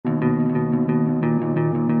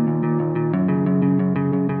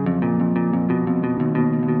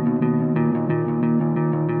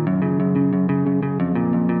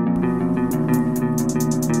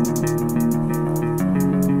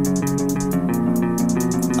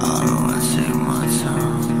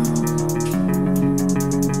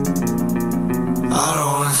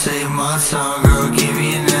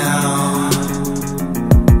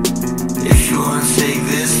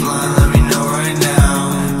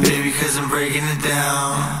breaking it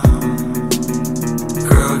down.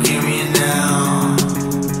 Girl, give me it now.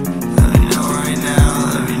 Let me know right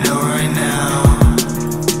now, let me know right now.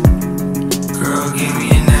 Girl, give me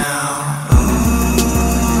it now.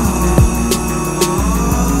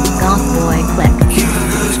 Golf boy click. Giving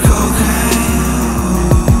girls cocaine.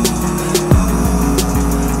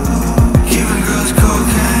 Giving girls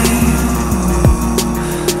cocaine.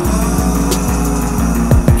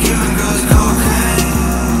 Giving girls cocaine.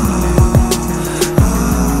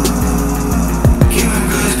 Giving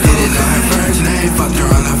girls cocaine. Did it on her first name, fucked her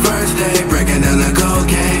on the first day. Breaking down the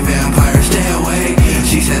cocaine, vampire stay away.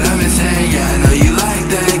 She said I'm insane, yeah I know you like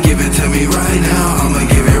that. Give it to me right now, I'ma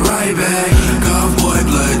give it right back. Golf boy,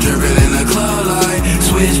 blood dripping in the club light.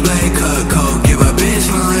 Switchblade, cut coke, give a bitch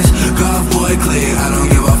lines. Golf boy, click, I don't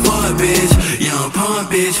give a fuck, bitch. Young punk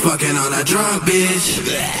bitch, fucking on a drunk bitch.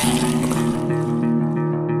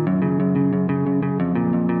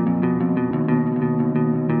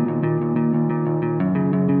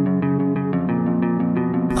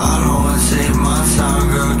 I don't wanna save my time,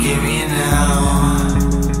 girl, give me it now.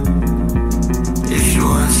 If you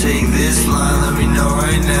wanna take this line, let me know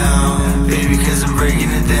right now. Baby, cause I'm breaking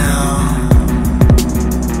it down.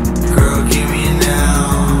 Girl, give me it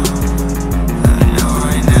now. Let me know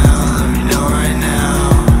right now, let me know right now.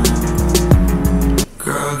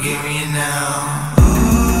 Girl, give me it now.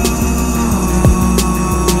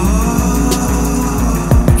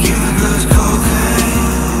 Giving girls cocaine.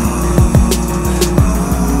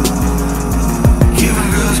 Giving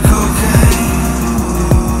girls cocaine.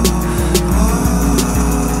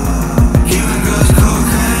 Giving girls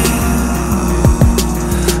cocaine.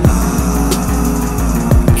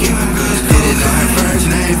 Giving girls cocaine. Did it on her first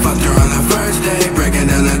name, fucked her on the first day. Breaking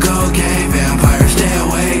down the cocaine, vampire stay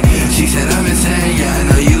away. She said I'm insane, yeah I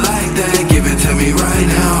know you like that. Give it to me right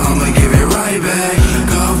now, I'ma give it right back.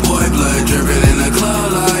 Golf boy, blood dripping in the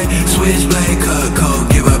club light. Switchblade, cut coke,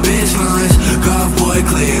 give a bitch lines. Golf boy,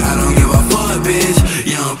 click, I don't give a fuck, bitch.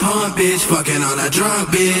 Young punk bitch, fucking on a drunk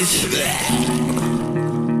bitch.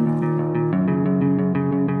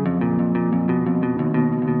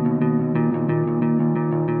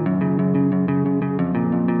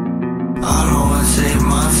 I don't wanna save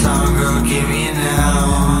my time, girl, give me it now.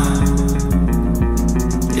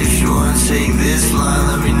 If you wanna take this line,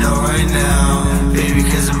 let me know right now. Baby,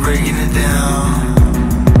 cause I'm breaking it down.